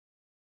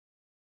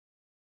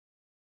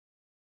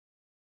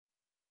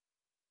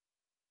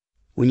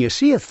When you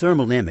see a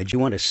thermal image you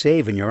want to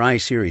save in your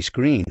iSeries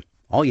screen,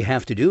 all you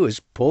have to do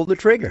is pull the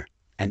trigger,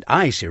 and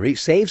iSeries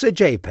saves a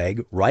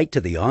JPEG right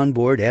to the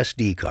onboard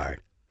SD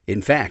card.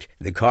 In fact,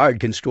 the card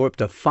can store up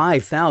to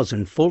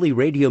 5,000 fully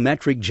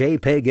radiometric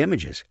JPEG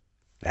images.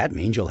 That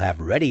means you'll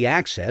have ready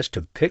access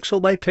to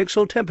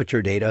pixel-by-pixel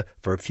temperature data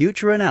for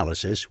future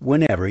analysis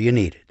whenever you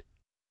need it.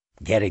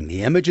 Getting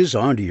the images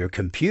onto your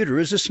computer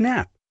is a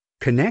snap.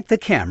 Connect the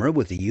camera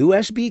with the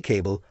USB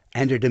cable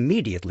and it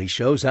immediately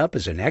shows up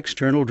as an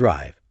external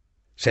drive.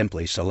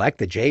 Simply select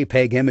the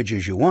JPEG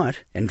images you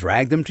want and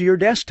drag them to your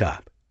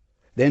desktop.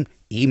 Then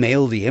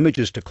email the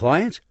images to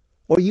clients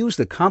or use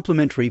the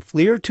complimentary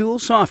FLIR tool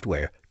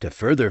software to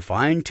further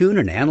fine-tune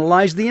and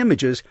analyze the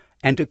images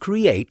and to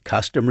create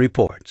custom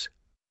reports.